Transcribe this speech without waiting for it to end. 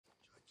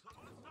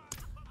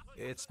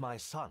It's my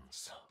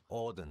sons,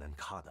 Auden and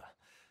Kada.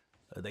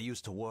 They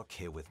used to work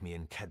here with me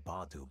in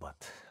Kedbadu,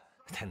 but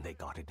then they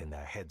got it in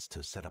their heads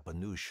to set up a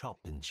new shop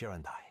in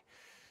Girandai.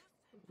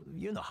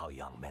 You know how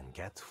young men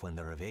get when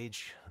they're of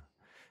age,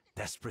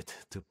 desperate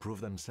to prove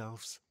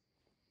themselves.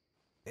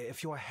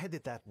 If you are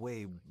headed that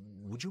way,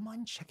 would you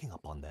mind checking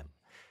up on them?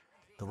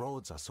 The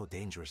roads are so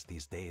dangerous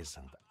these days,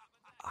 and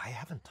I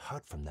haven't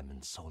heard from them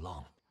in so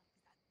long.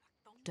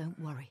 Don't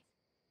worry.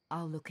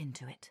 I'll look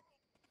into it.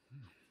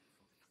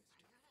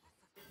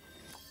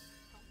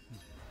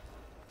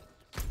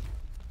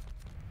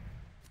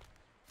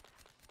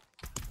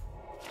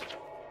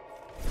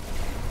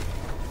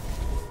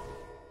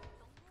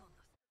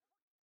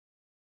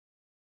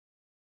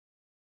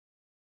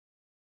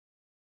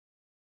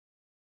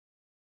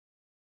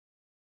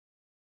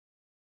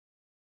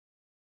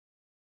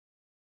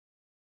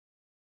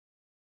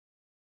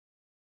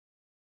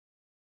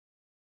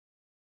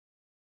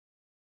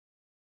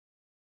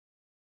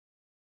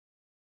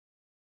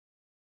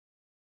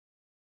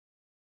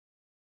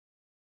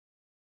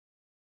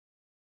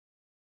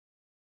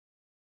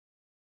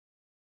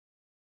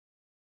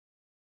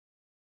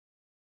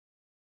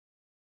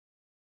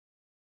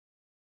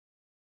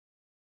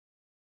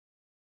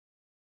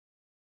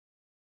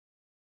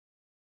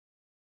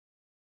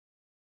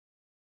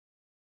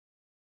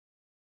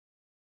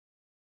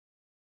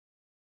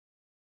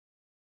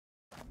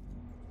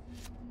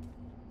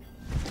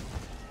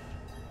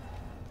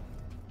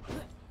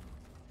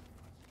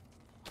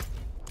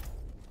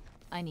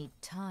 I need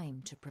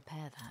time to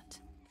prepare that.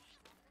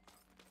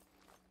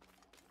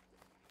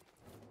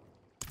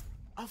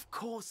 Of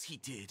course he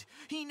did.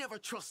 He never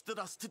trusted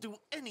us to do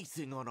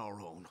anything on our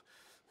own.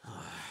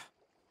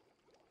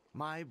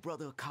 My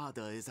brother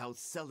Kada is out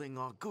selling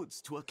our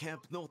goods to a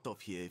camp north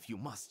of here if you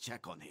must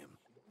check on him.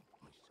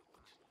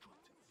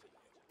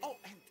 Oh,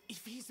 and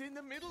if he's in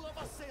the middle of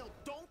a sale,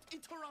 don't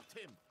interrupt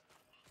him!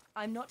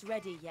 I'm not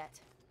ready yet.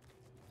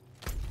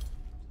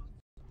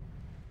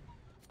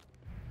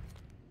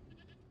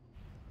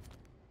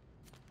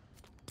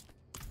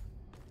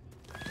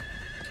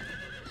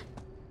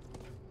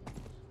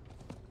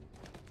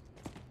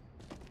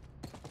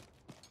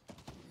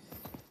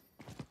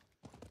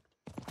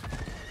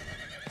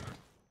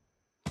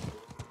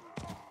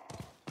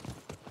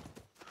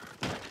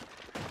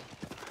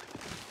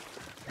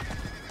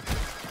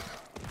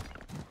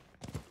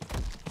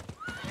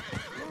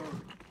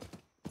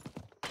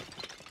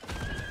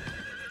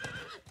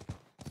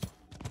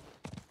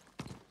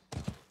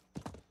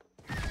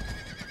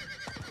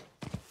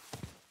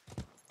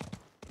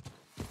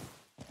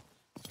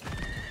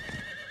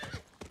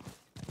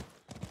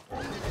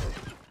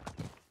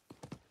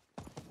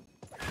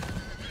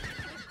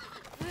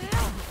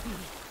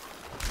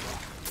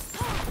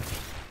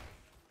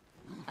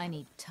 I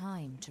need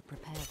time to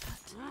prepare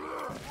that.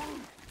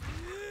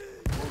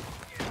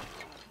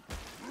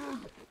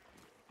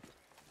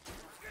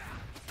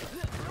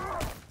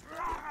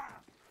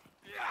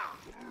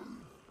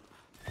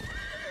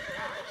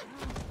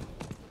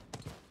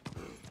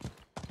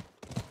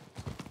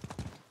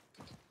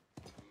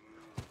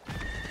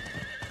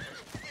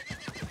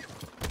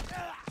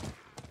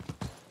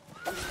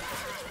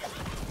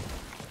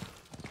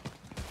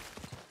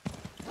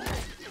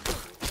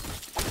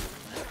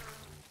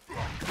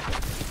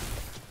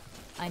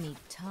 I need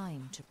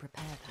time to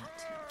prepare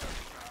that.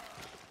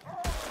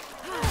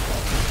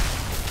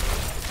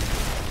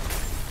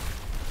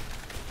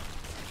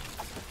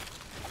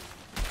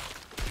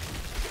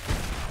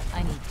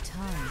 I need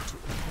time to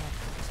prepare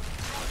that.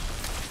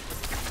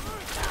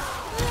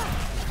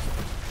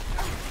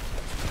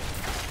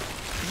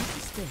 What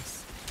is this?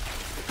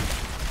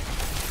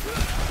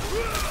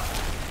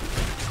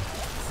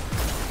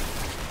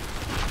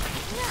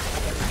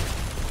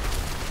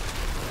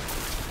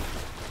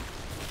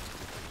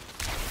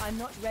 I'm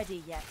not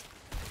ready yet.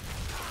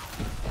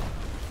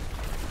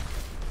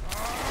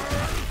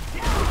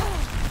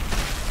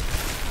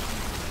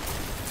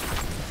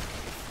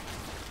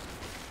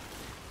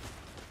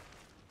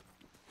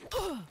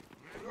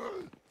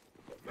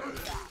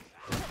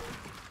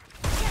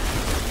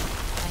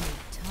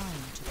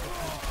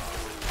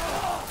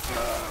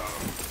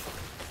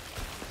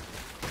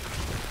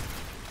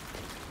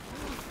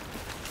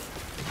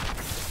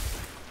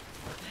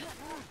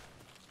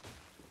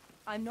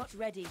 I'm not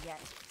ready yet.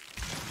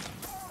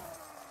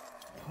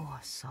 Poor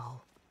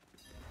soul.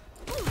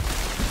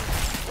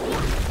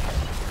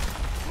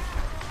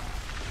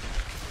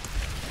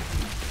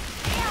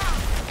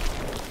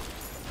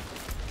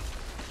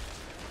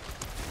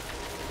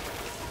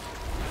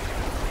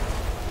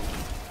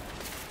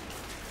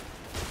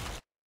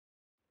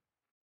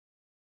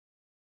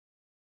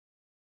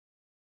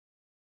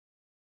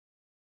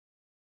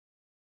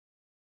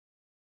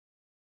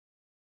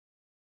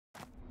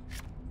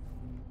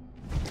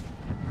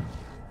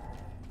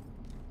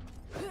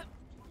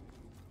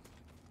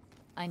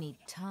 I need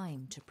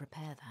time to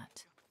prepare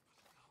that.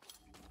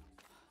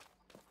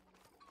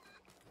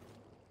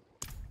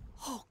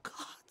 Oh,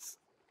 gods!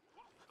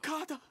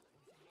 Kada!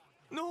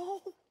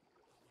 No!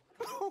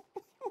 No!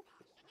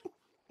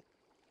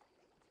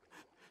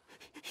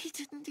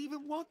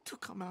 even want to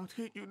come out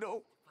here, you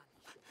know.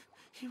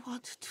 He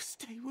wanted to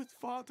stay with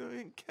Father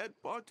in Ked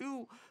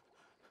Bardu.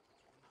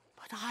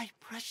 But I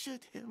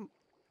pressured him.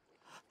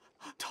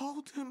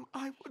 Told him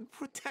I would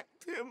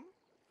protect him.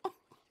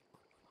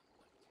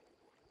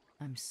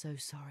 I'm so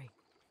sorry.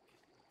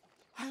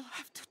 I'll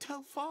have to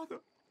tell Father.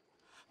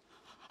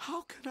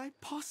 How can I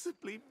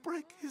possibly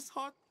break his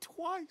heart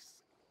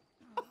twice?